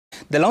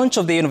The launch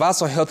of the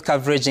universal health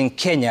coverage in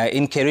Kenya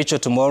in Kericho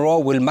tomorrow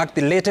will mark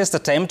the latest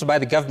attempt by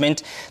the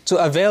government to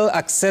avail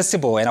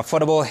accessible and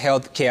affordable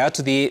health care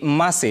to the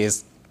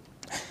masses.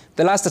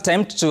 The last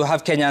attempt to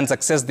have Kenyans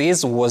access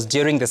this was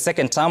during the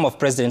second term of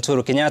President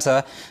Uhuru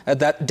Kenyatta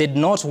that did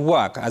not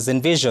work as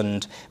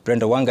envisioned.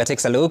 Brenda Wanga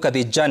takes a look at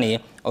the journey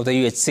of the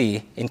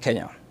UHC in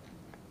Kenya.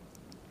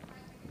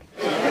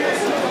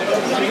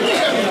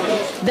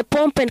 The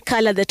pomp and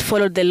color that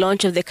followed the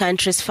launch of the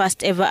country's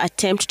first ever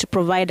attempt to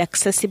provide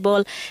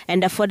accessible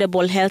and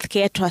affordable health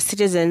care to our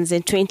citizens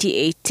in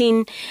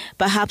 2018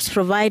 perhaps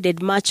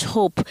provided much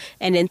hope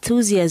and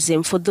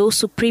enthusiasm for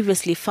those who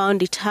previously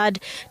found it hard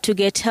to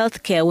get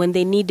health care when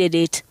they needed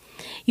it.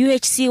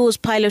 UHC was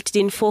piloted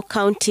in 4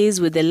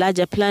 counties, with the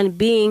larger plan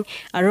being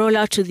a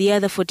rollout to the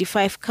other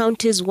 45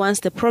 counties once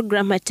the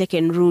program had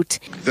taken root.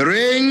 The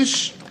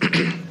range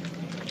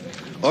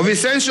of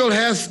essential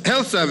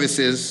health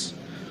services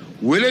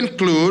will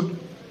include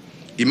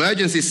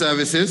emergency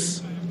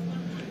services,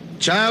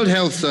 child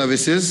health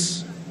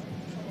services,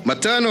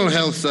 maternal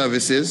health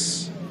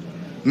services,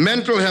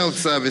 mental health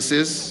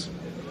services,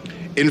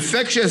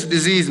 infectious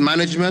disease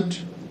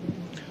management,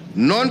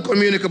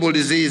 non-communicable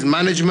disease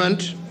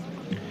management,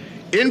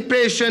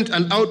 inpatient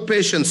and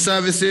outpatient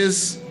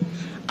services,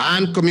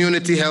 and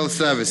community health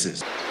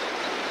services.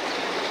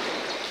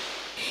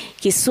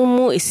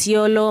 Kisumu,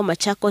 Isiolo,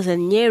 Machakos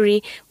and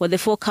Nyeri were the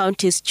 4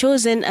 counties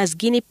chosen as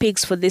guinea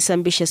pigs for this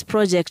ambitious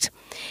project.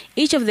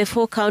 Each of the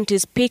 4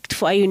 counties picked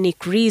for a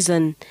unique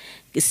reason.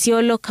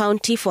 Isiolo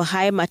County for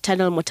high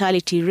maternal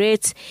mortality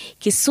rates,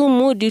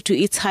 Kisumu due to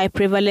its high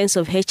prevalence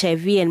of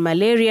HIV and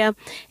malaria,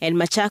 and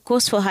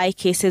Machakos for high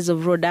cases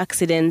of road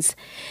accidents.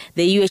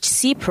 The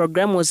UHC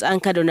program was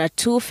anchored on a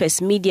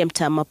 2-phase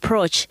medium-term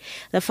approach.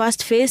 The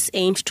first phase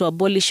aimed to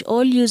abolish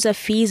all user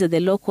fees at the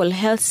local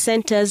health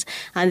centers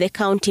and the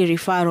county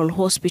referral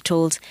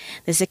hospitals.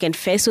 The second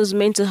phase was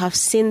meant to have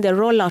seen the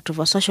rollout of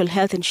a social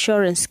health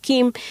insurance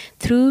scheme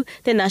through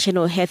the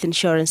National Health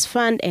Insurance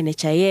Fund,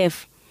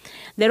 NHIF.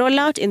 The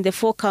rollout in the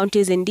 4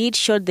 counties indeed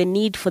showed the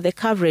need for the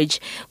coverage,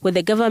 with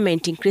the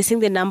government increasing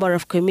the number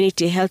of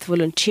community health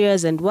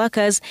volunteers and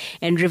workers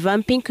and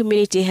revamping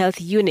community health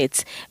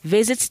units.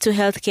 Visits to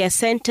healthcare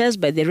centers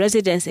by the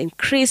residents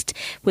increased,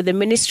 with the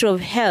Ministry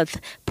of Health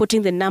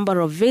putting the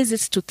number of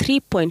visits to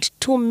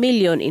 3.2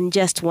 million in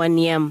just 1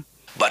 year.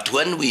 But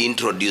when we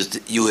introduced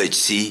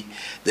UHC,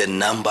 the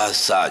numbers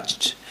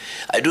surged.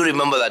 I do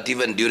remember that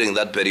even during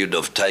that period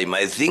of time,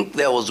 I think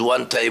there was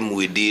one time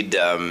we did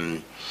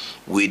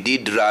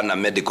run a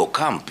medical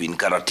camp in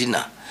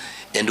Karatina,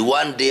 and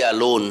one day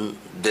alone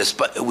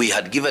we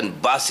had given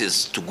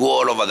buses to go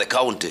all over the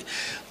county.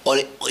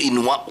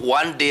 In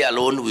one day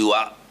alone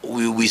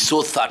we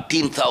saw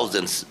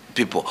 13,000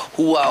 people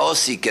who were all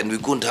sick and we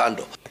couldn't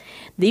handle.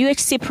 The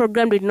UHC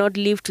program did not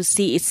live to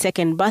see its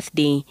second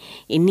birthday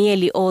in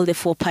nearly all the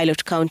 4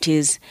 pilot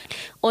counties.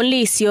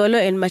 Only Isiolo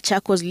and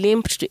Machakos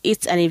limped to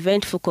its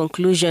uneventful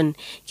conclusion.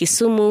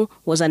 Kisumu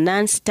was a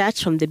non-start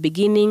from the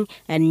beginning,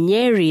 and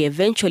Nyeri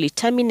eventually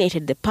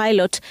terminated the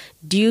pilot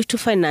due to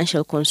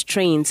financial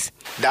constraints.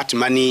 That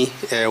money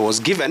was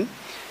given.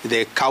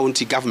 The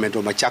county government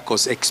of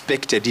Machakos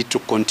expected it to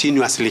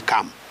continuously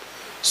come.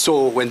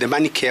 So when the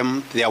money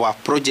came, there were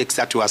projects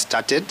that were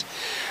started.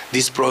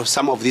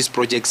 Some of these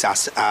projects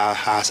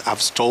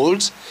have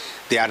stalled.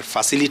 There are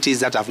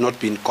facilities that have not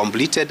been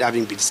completed,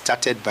 having been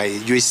started by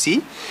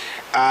UHC.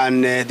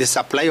 And the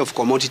supply of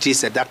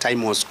commodities at that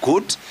time was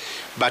good.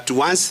 But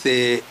once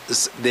the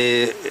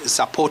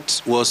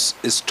support was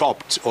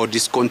stopped or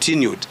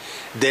discontinued,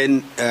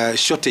 then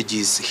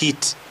shortages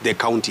hit the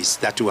counties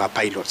that were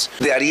pilots.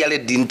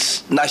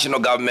 National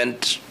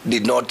government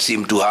did not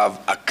seem to have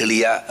a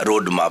clear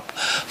roadmap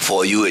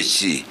for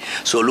UHC.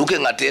 So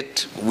looking at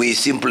it, we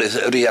simply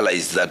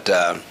realized that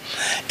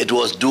it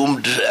was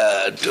doomed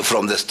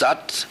from the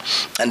start,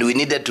 and we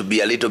needed to be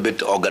a little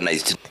bit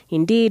organized.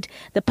 Indeed,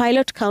 the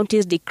pilot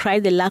counties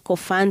decried the lack of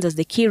funds as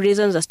the key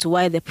reasons as to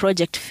why the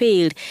project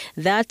failed.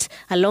 That,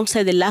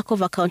 alongside the lack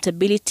of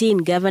accountability in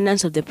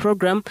governance of the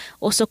program,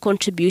 also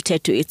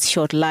contributed to its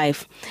short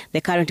life. The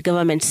current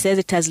government says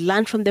it has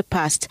learned from the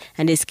past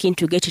and is keen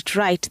to get it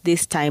right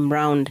this time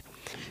round.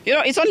 You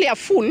know, it's only a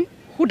fool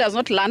who does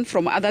not learn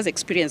from others'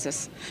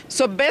 experiences.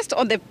 So based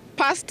on the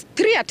past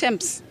 3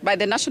 attempts by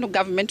the national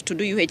government to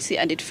do UHC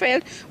and it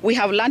failed, we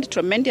have learned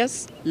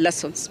tremendous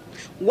lessons.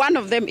 One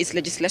of them is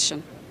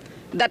legislation.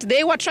 That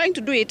they were trying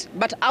to do it,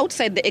 but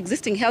outside the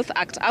existing Health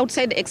Act,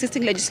 outside the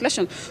existing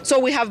legislation. So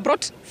we have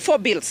brought 4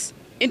 bills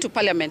into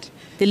Parliament.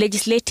 The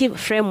legislative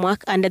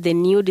framework under the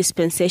new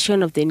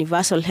dispensation of the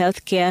universal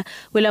health care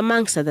will,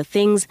 amongst other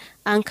things,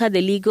 anchor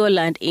the legal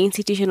and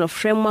institutional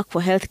framework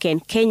for healthcare in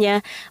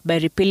Kenya by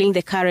repealing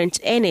the current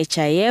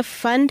NHIF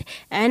fund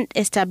and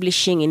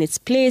establishing in its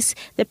place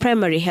the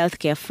Primary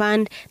Healthcare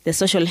Fund, the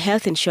Social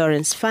Health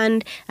Insurance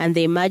Fund, and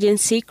the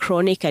Emergency,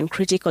 Chronic and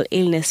Critical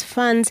Illness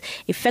Funds,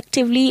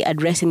 effectively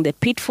addressing the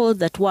pitfalls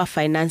that were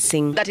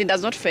financing. That it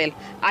does not fail.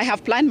 I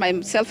have planned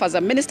myself as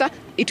a minister,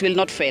 it will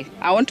not fail.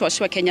 I want to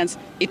assure Kenyans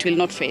it will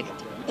not fail.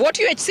 What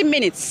UHC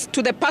means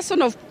to the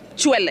person of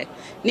chwele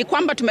ni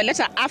kwamba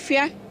tumeleta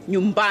afya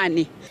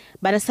nyumbani.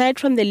 But aside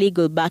from the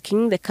legal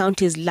backing, the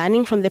counties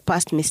learning from the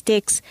past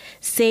mistakes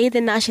say the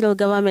national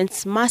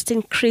governments must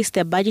increase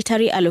their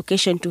budgetary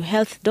allocation to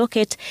health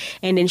docket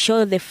and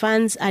ensure the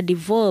funds are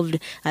devolved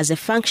as a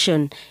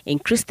function,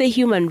 increase the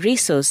human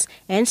resource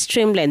and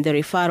streamline the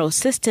referral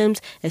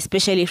systems,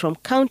 especially from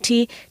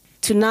county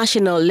to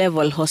national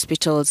level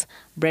hospitals.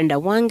 Brenda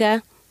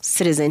Wanga,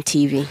 Citizen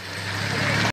TV.